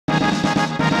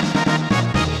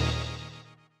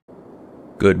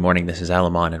Good morning, this is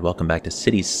Alamon, and welcome back to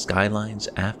Cities Skylines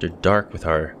After Dark with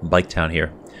our Biketown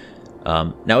here.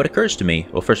 Now it occurs to me,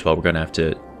 well, first of all, we're going to have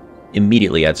to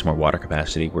immediately add some more water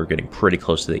capacity. We're getting pretty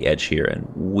close to the edge here, and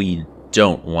we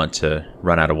don't want to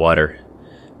run out of water.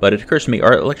 But it occurs to me,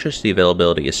 our electricity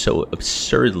availability is so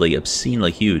absurdly, obscenely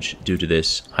huge due to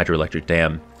this hydroelectric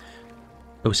dam.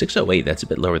 Oh, 608, that's a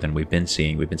bit lower than we've been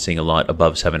seeing. We've been seeing a lot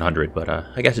above 700, but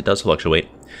I guess it does fluctuate.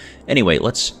 Anyway,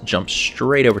 let's jump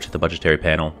straight over to the budgetary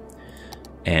panel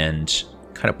and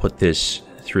kind of put this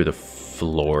through the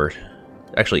floor.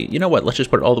 Actually, you know what? Let's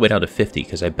just put it all the way down to 50,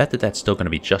 because I bet that that's still going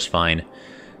to be just fine.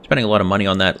 Spending a lot of money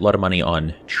on that, a lot of money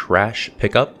on trash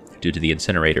pickup due to the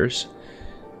incinerators.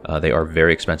 They are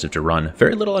very expensive to run.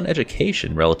 Very little on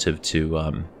education relative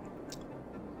to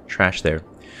trash there.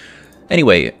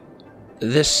 Anyway,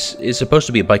 this is supposed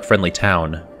to be a bike-friendly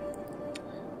town,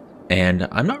 and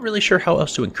I'm not really sure how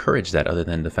else to encourage that other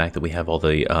than the fact that we have all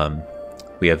the,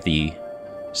 we have the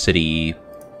city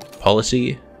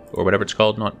policy, or whatever it's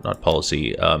called, not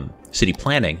policy, city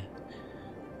planning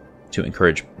to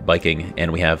encourage biking,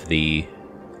 and we have the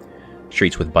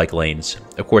streets with bike lanes.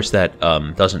 Of course, that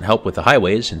doesn't help with the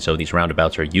highways, and so these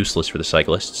roundabouts are useless for the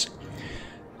cyclists.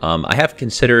 I have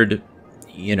considered,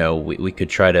 you know, we could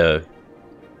try to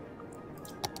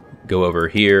go over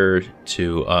here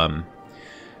to,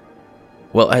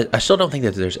 well, I still don't think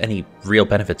that there's any real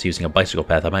benefits to using a bicycle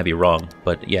path. I might be wrong,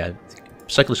 but yeah,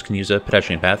 cyclists can use a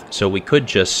pedestrian path, so we could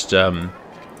just, you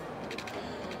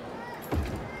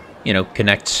know,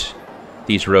 connect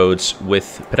these roads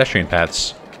with pedestrian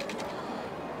paths.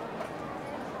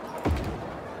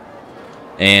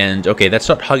 And, okay, that's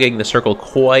not hugging the circle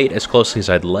quite as closely as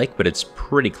I'd like, but it's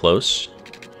pretty close.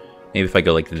 Maybe if I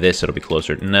go like this, it'll be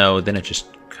closer. No, then it just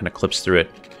kind of clips through it.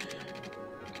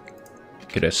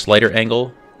 Get a slighter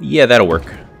angle. Yeah, that'll work.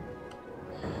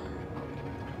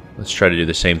 Let's try to do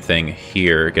the same thing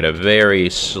here. Get a very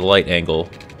slight angle.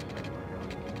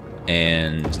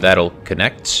 And that'll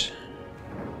connect.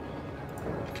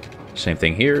 Same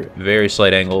thing here. Very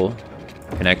slight angle.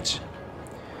 Connect.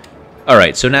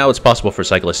 Alright, so now it's possible for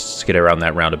cyclists to get around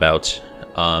that roundabout.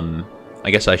 I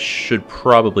guess I should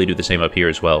probably do the same up here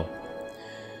as well.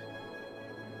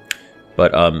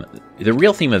 But the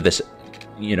real theme of this,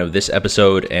 you know, this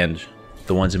episode and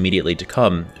the ones immediately to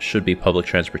come should be public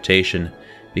transportation,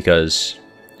 because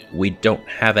we don't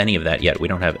have any of that yet. We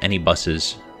don't have any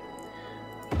buses.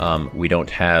 We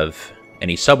don't have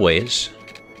any subways.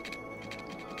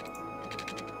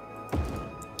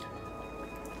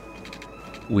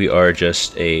 We are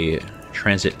just a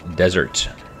transit desert.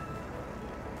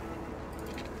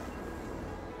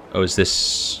 Oh, is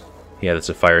this... Yeah, that's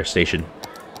a fire station.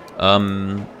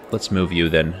 Let's move you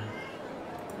then.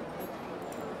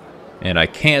 And I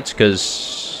can't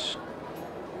because...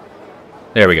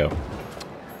 There we go.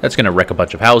 That's going to wreck a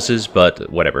bunch of houses, but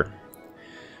whatever.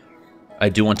 I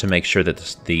do want to make sure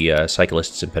that the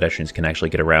cyclists and pedestrians can actually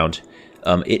get around.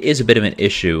 It is a bit of an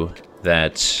issue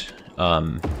that,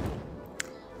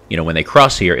 you know, when they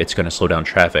cross here, it's going to slow down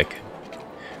traffic.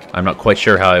 I'm not quite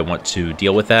sure how I want to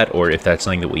deal with that, or if that's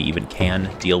something that we even can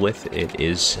deal with. It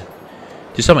is,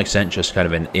 to some extent, just kind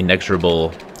of an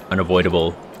inexorable,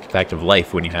 unavoidable fact of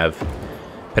life when you have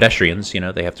pedestrians. You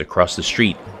know, they have to cross the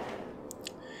street.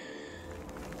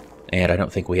 And I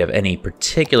don't think we have any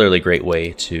particularly great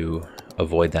way to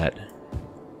avoid that.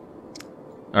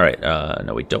 Alright,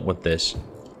 no, we don't want this.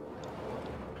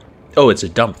 Oh, it's a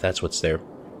dump, that's what's there.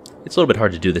 It's a little bit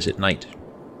hard to do this at night.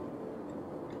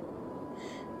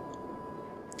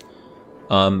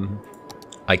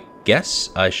 I guess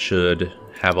I should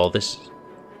have all this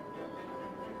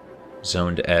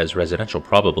zoned as residential,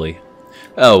 probably.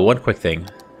 Oh, one quick thing.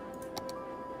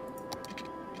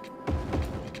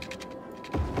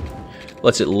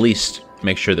 Let's at least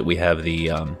make sure that we have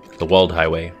the walled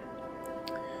highway.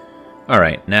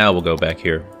 Alright, now we'll go back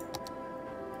here.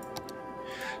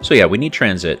 So yeah, we need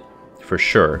transit, for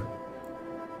sure.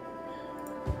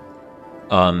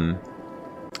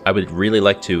 I would really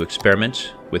like to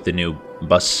experiment with the new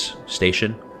bus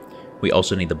station. We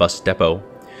also need the bus depot.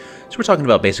 So we're talking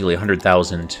about basically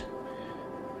 100,000,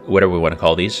 whatever we want to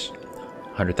call these,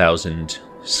 100,000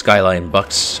 Skyline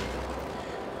bucks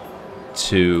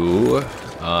to,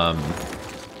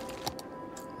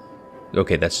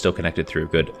 okay, that's still connected through,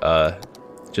 good,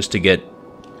 just to get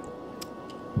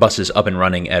buses up and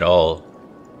running at all.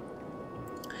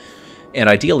 And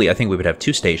ideally, I think we would have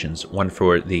two stations, one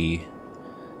for the,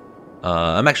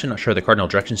 I'm actually not sure the cardinal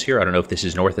directions here. I don't know if this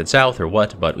is north and south or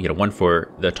what, but, you know, one for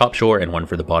the top shore and one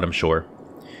for the bottom shore.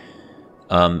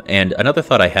 And another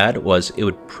thought I had was it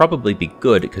would probably be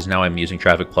good, because now I'm using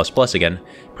Traffic++ again,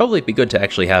 probably be good to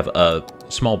actually have a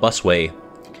small busway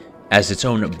as its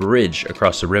own bridge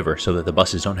across the river so that the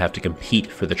buses don't have to compete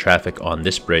for the traffic on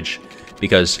this bridge,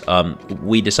 because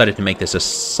we decided to make this a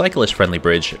cyclist-friendly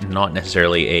bridge, not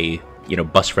necessarily a,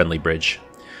 bus-friendly bridge.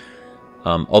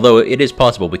 Although it is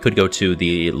possible we could go to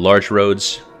the large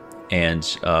roads and...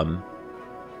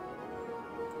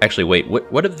 actually, wait,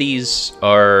 what of these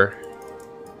are...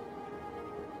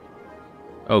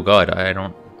 Oh god, I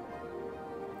don't...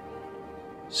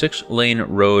 6-lane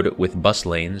road with bus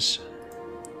lanes.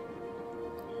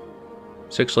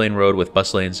 6-lane road with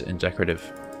bus lanes and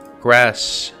decorative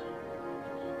grass.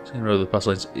 6-lane road with bus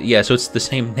lanes. Yeah, so it's the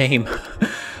same name.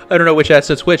 I don't know which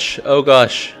asset's which. Oh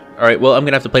gosh. Alright, well, I'm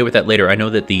gonna have to play with that later. I know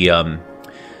that the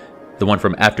one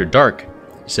from After Dark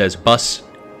says bus,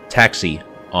 taxi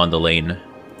on the lane.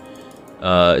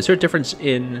 Is there a difference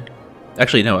in...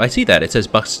 Actually, no, I see that. It says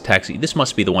bus taxi. This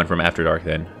must be the one from After Dark,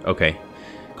 then. Okay.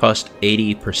 Cost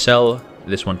 80 per cell.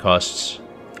 This one costs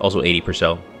also 80 per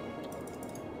cell.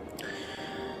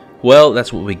 Well,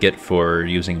 that's what we get for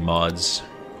using mods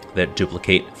that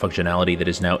duplicate functionality that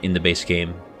is now in the base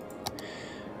game.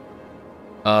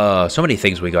 So many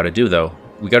things we gotta do, though.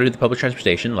 We gotta do the public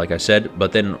transportation, like I said,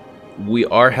 but then we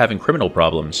are having criminal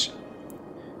problems.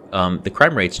 The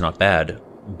crime rate's not bad,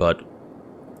 but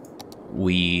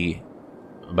we...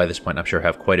 by this point, I'm sure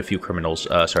have quite a few criminals.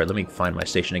 Sorry, let me find my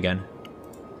station again.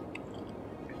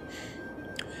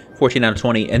 14 out of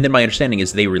 20, and then my understanding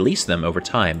is they release them over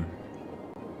time.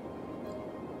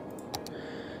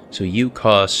 So you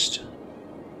cost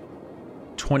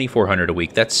 2,400 a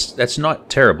week. That's not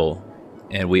terrible,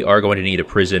 and we are going to need a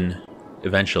prison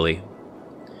eventually.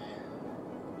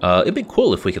 It'd be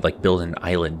cool if we could like build an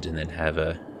island and then have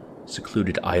a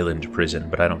secluded island prison,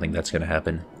 but I don't think that's going to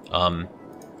happen.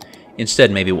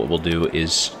 Instead, maybe what we'll do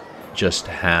is just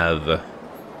have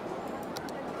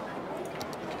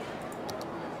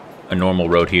a normal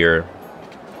road here.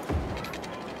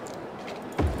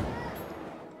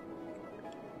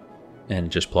 And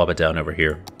just plop it down over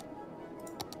here.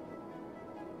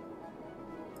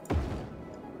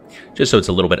 Just so it's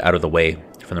a little bit out of the way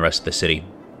from the rest of the city.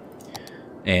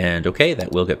 And okay,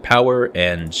 that will get power,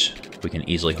 and we can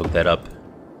easily hook that up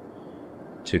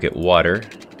to get water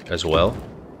as well.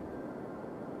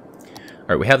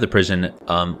 Alright, we have the prison.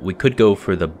 We could go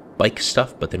for the bike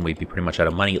stuff, but then we'd be pretty much out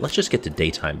of money. Let's just get to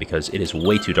daytime, because it is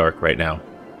way too dark right now.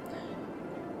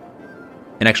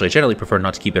 And actually, I generally prefer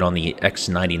not to keep it on the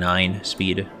X99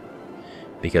 speed,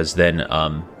 because then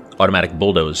automatic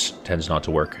bulldoze tends not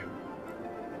to work.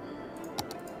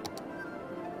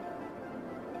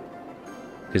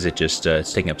 Because it just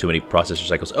it's taking up too many processor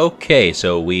cycles. Okay,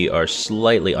 so we are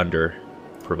slightly under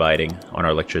providing on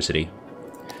our electricity.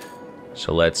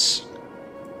 So let's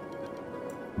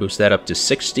boost that up to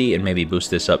 60 and maybe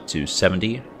boost this up to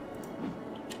 70.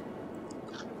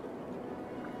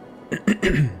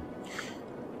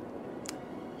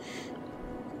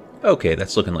 Okay,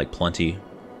 that's looking like plenty.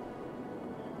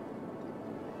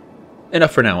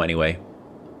 Enough for now, anyway.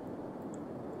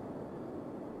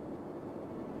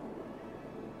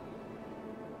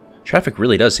 Traffic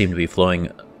really does seem to be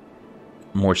flowing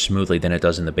more smoothly than it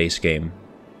does in the base game.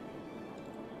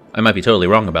 I might be totally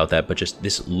wrong about that, but just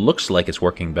this looks like it's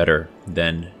working better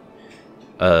than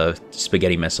a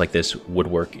spaghetti mess like this would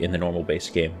work in the normal base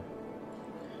game.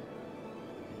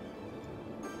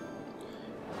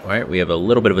 Alright, we have a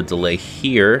little bit of a delay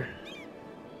here.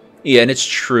 Yeah, and it's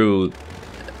true,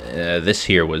 this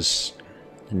here was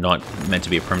not meant to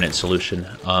be a permanent solution.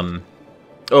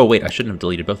 Oh wait, I shouldn't have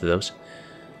deleted both of those.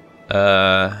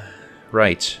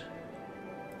 Right.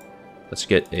 Let's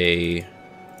get a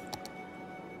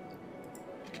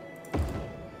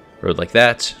road like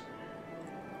that.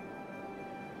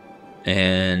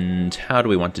 And how do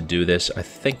we want to do this? I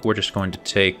think we're just going to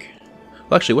take...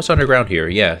 Well, actually, what's underground here?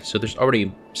 Yeah, so there's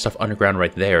already stuff underground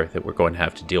right there that we're going to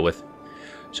have to deal with.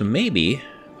 So maybe...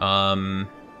 Ah,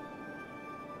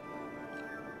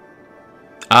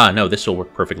 no, this will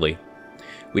work perfectly.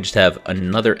 We just have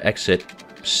another exit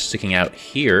sticking out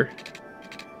here.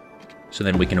 So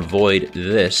then we can avoid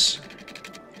this.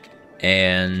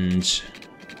 And...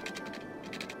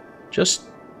 just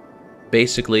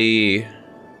basically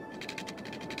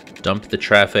dump the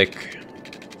traffic.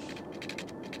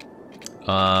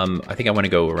 I think I want to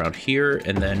go around here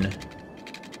and then...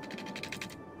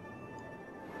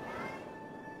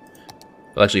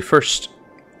 Well, actually, first...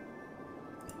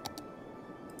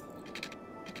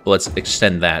 Well, let's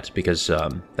extend that because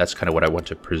that's kind of what I want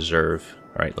to preserve.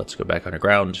 All right, let's go back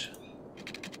underground.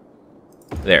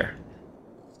 There.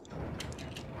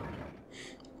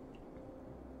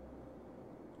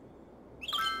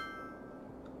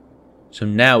 So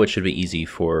now it should be easy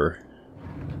for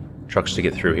trucks to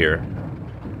get through here.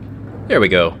 There we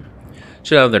go.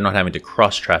 So now they're not having to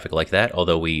cross traffic like that,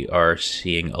 although we are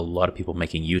seeing a lot of people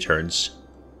making U-turns.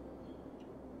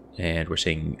 And we're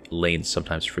seeing lanes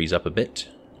sometimes freeze up a bit.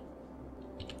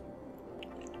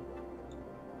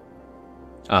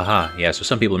 Aha, yeah, so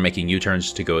some people are making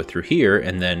U-turns to go through here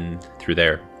and then through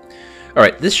there.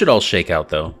 Alright, this should all shake out,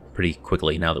 though, pretty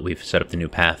quickly now that we've set up the new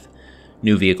path.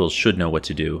 New vehicles should know what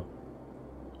to do.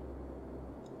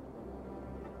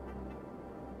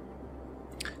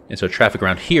 And so traffic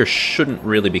around here shouldn't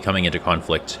really be coming into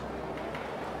conflict.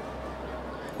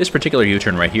 This particular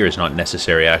U-turn right here is not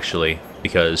necessary, actually,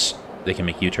 because they can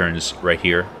make U-turns right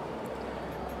here.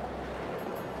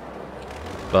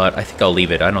 But I think I'll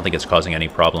leave it. I don't think it's causing any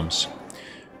problems.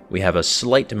 We have a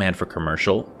slight demand for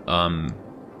commercial.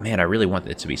 Man, I really want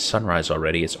it to be sunrise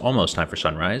already. It's almost time for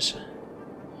sunrise.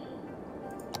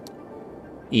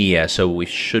 Yeah, so we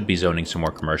should be zoning some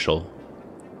more commercial.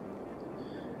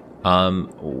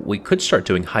 We could start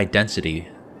doing high density.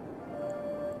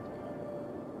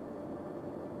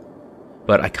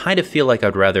 But I kind of feel like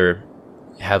I'd rather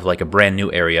have like a brand new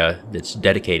area that's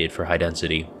dedicated for high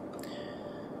density.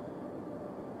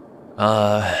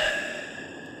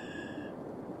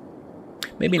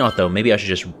 Maybe not, though. Maybe I should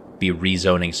just be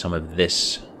rezoning some of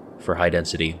this for high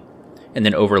density. And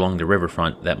then over along the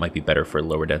riverfront, that might be better for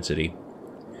lower density.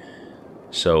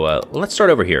 So, let's start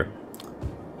over here.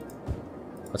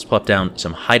 Let's plop down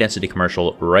some high density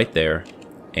commercial right there.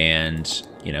 And,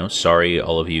 you know, sorry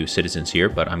all of you citizens here,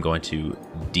 but I'm going to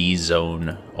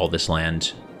de-zone all this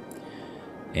land.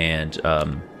 And,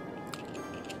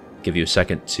 give you a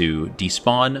second to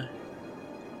despawn.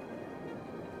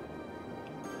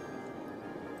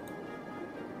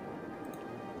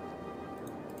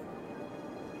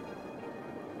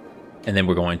 And then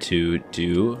we're going to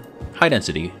do high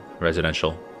density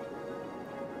residential.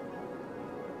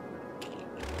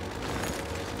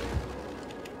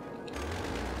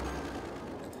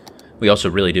 We also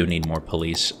really do need more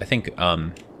police. I think,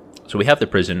 so we have the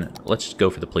prison. Let's go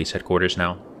for the police headquarters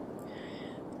now.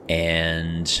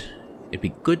 And it'd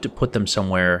be good to put them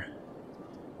somewhere,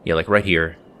 yeah, like right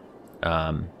here.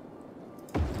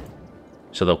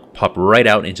 So they'll pop right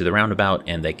out into the roundabout,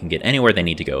 and they can get anywhere they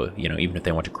need to go. You know, even if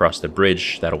they want to cross the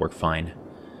bridge, that'll work fine.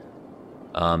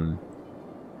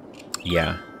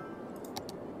 Yeah.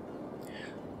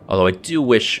 Although I do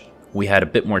wish we had a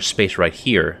bit more space right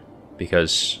here,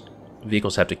 because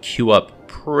vehicles have to queue up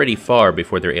pretty far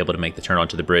before they're able to make the turn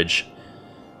onto the bridge.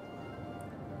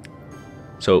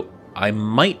 So I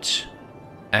might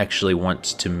actually want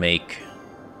to make...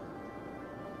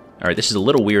 Alright, this is a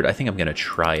little weird. I think I'm going to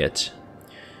try it.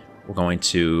 We're going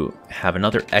to have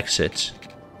another exit.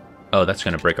 Oh, that's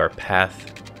going to break our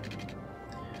path.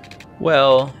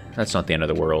 Well, that's not the end of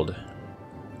the world.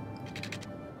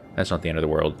 That's not the end of the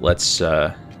world. Let's,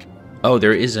 Oh,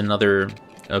 there is another...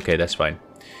 Okay, that's fine.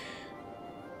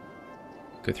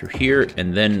 Go through here,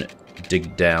 and then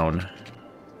dig down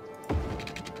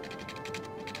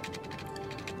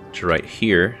to right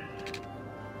here.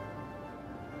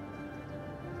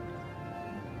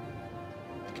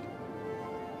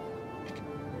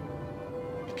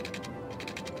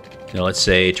 Now let's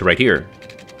say to right here.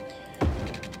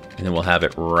 And then we'll have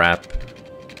it wrap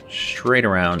straight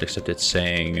around, except it's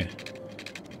saying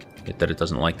that it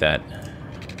doesn't like that.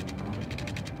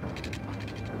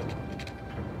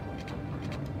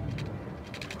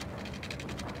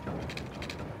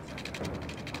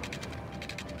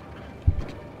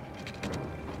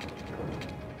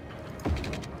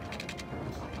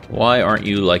 Why aren't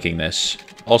you liking this?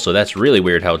 Also, that's really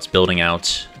weird how it's building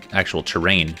out actual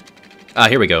terrain. Ah,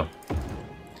 here we go.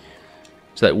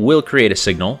 So that will create a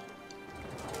signal.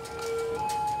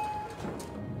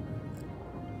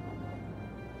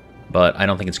 But I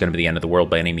don't think it's going to be the end of the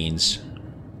world by any means.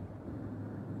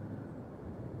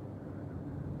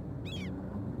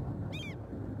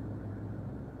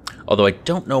 Although I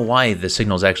don't know why the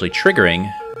signal is actually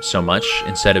triggering so much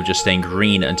instead of just staying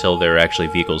green until there are actually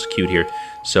vehicles queued here.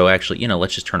 So actually, you know,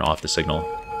 let's just turn off the signal.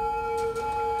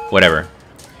 Whatever.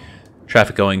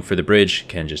 Traffic going for the bridge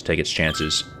can just take its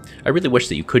chances. I really wish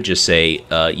that you could just say,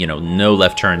 you know, no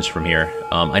left turns from here.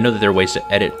 I know that there are ways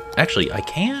to edit. Actually, I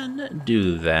can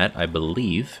do that, I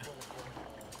believe.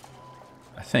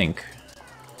 I think.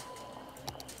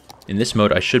 In this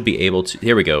mode, I should be able to...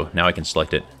 Here we go. Now I can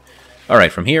select it.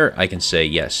 Alright, from here, I can say,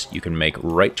 yes, you can make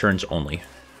right turns only.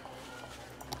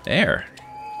 There.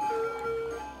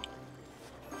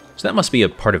 So that must be a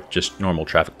part of just normal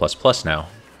Traffic++ now.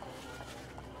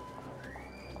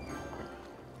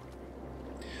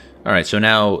 Alright, so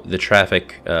now the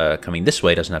traffic coming this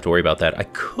way doesn't have to worry about that. I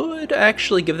could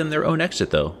actually give them their own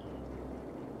exit, though.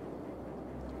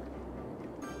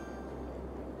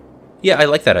 Yeah, I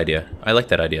like that idea. I like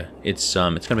that idea. It's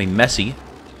going to be messy,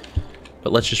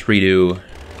 but let's just redo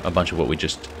a bunch of what we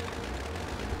just...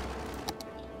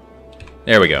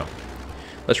 There we go.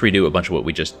 Let's redo a bunch of what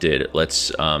we just did.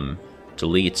 Let's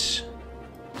delete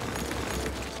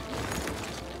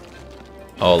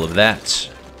all of that.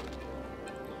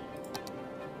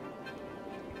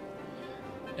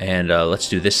 And let's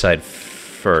do this side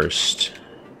first.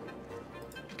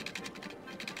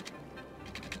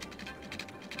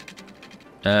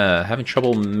 Having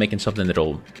trouble making something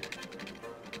that'll...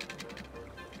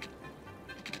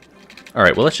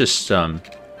 Alright, well let's just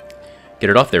get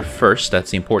it off there first.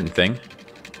 That's the important thing.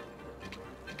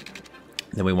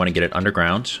 Then we want to get it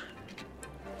underground.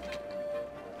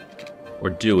 Or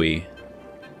do we?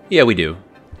 Yeah, we do.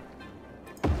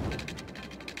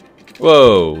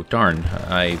 Whoa, darn.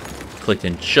 I clicked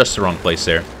in just the wrong place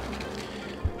there.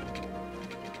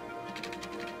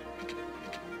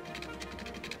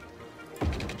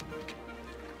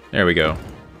 There we go.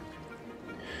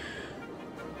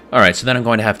 Alright, so then I'm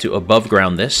going to have to above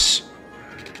ground this.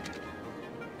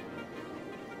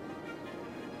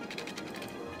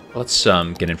 Let's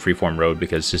get in freeform road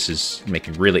because this is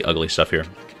making really ugly stuff here.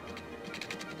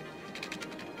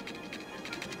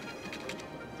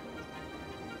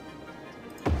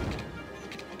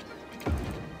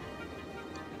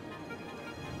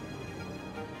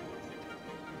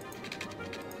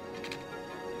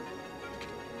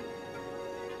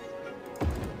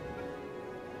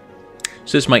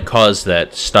 So this might cause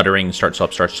that stuttering start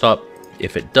stop start stop.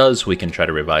 If it does, we can try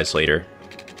to revise later.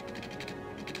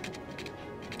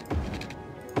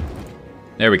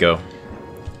 There we go.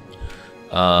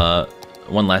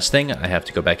 One last thing, I have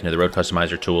to go back into the road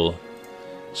customizer tool,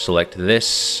 select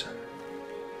this,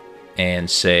 and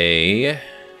say,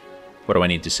 what do I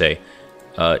need to say?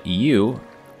 You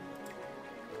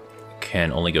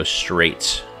can only go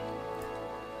straight.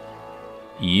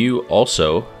 You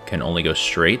also can only go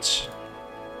straight.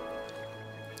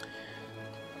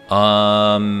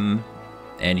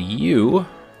 And you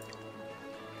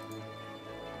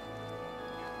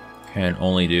can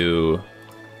only do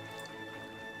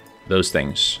those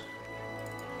things.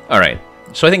 Alright,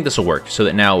 so I think this will work, so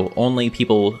that now only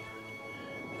people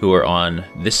who are on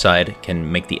this side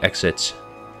can make the exit.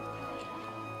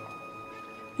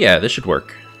 Yeah, this should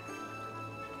work.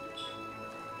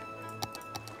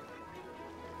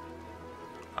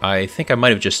 I think I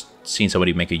might have just seen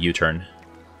somebody make a U-turn.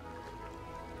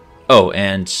 Oh,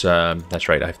 and that's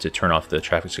right, I have to turn off the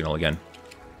traffic signal again.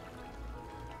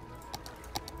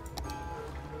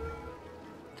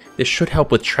 This should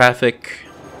help with traffic,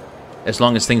 as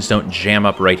long as things don't jam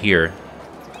up right here.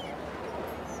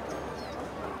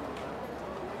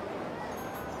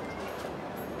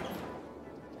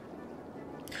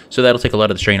 So that'll take a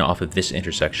lot of the strain off of this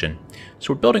intersection.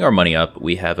 So we're building our money up.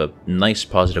 We have a nice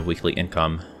positive weekly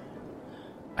income.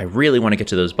 I really want to get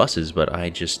to those buses, but I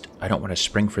don't want to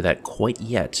spring for that quite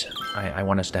yet. I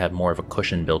want us to have more of a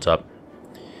cushion built up.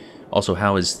 Also,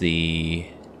 how is the...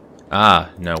 Ah,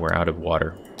 no, we're out of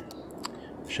water.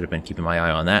 Should have been keeping my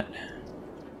eye on that.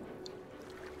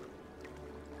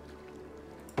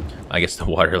 I guess the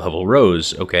water level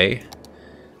rose, okay.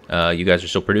 You guys are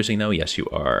still producing, though? Yes, you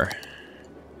are.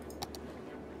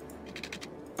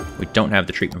 We don't have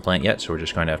the treatment plant yet, so we're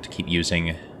just going to have to keep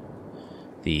using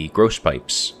the gross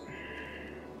pipes.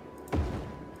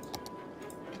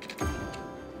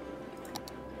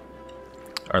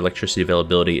 Our electricity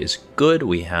availability is good.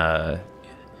 We have...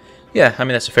 Yeah, I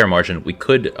mean, that's a fair margin. We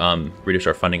could reduce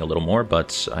our funding a little more,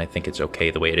 but I think it's okay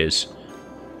the way it is.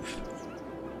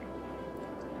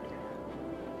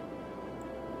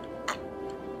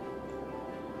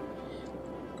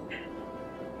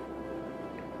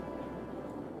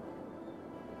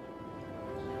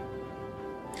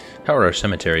 How are our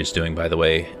cemeteries doing, by the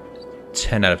way?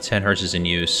 10 out of 10 hearses in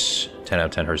use. 10 out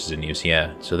of 10 hearses in use,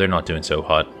 yeah. So they're not doing so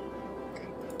hot.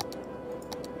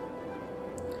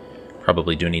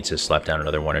 Probably do need to slap down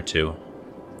another one or two.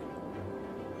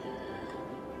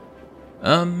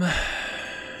 I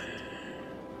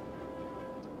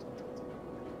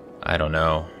don't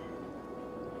know.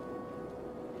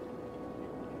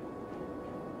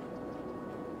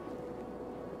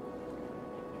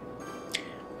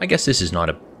 I guess this is not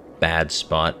a bad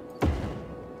spot.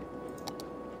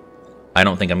 I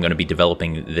don't think I'm going to be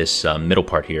developing this middle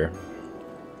part here.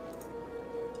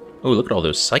 Oh, look at all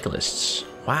those cyclists.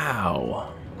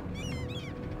 Wow.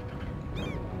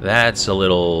 That's a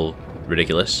little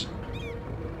ridiculous.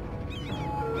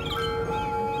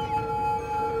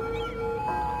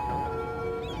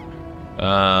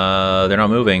 They're not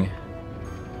moving.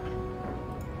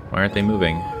 Why aren't they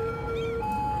moving?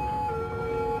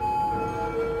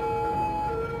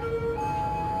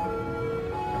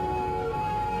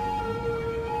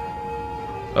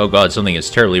 Oh god, something is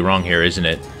terribly wrong here, isn't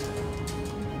it?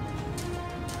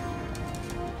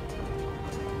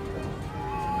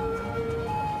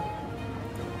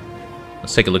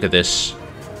 Let's take a look at this.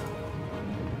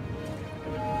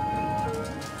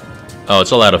 Oh,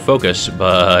 it's all out of focus,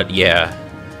 but yeah.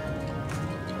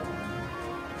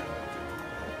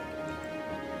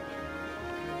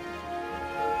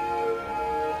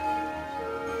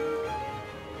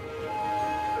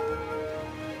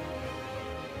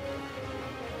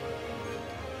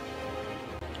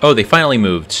 Oh, they finally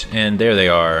moved, and there they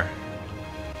are.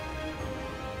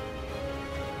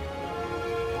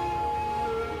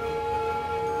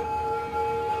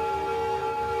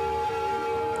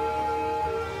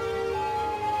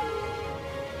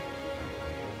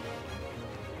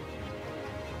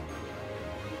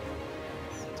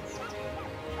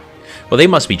 Well, they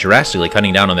must be drastically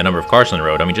cutting down on the number of cars on the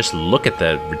road. I mean, just look at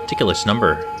the ridiculous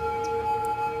number.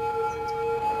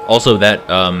 Also, that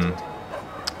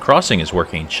crossing is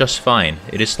working just fine.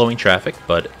 It is slowing traffic,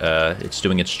 but it's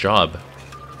doing its job.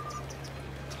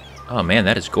 Oh man,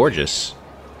 that is gorgeous.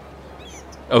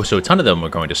 Oh, so a ton of them are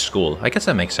going to school. I guess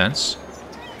that makes sense.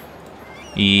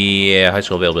 Yeah, high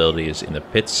school availability is in the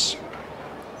pits.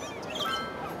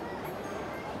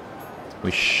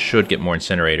 We should get more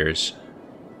incinerators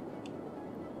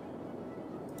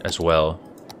as well.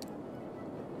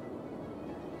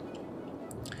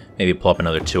 Maybe plop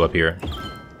another 2 up here.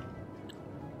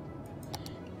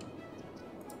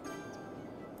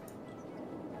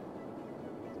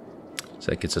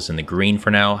 So that gets us in the green for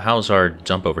now. How's our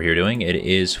dump over here doing? It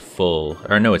is full.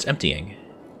 Or no, it's emptying.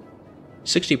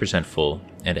 60% full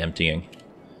and emptying.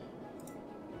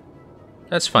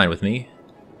 That's fine with me.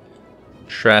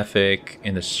 Traffic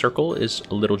in the circle is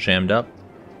a little jammed up.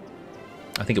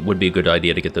 I think it would be a good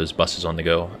idea to get those buses on the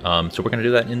go. So we're going to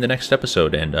do that in the next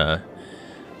episode, and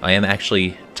I am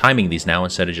actually timing these now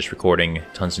instead of just recording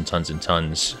tons and tons and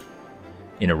tons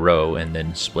in a row and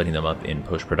then splitting them up in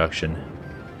post-production.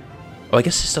 Oh, I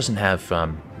guess this doesn't have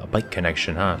a bike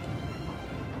connection, huh?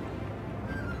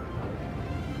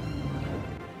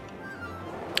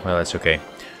 Well, that's okay.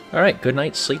 Alright, good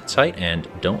night, sleep tight, and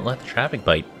don't let the traffic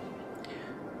bite.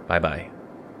 Bye-bye.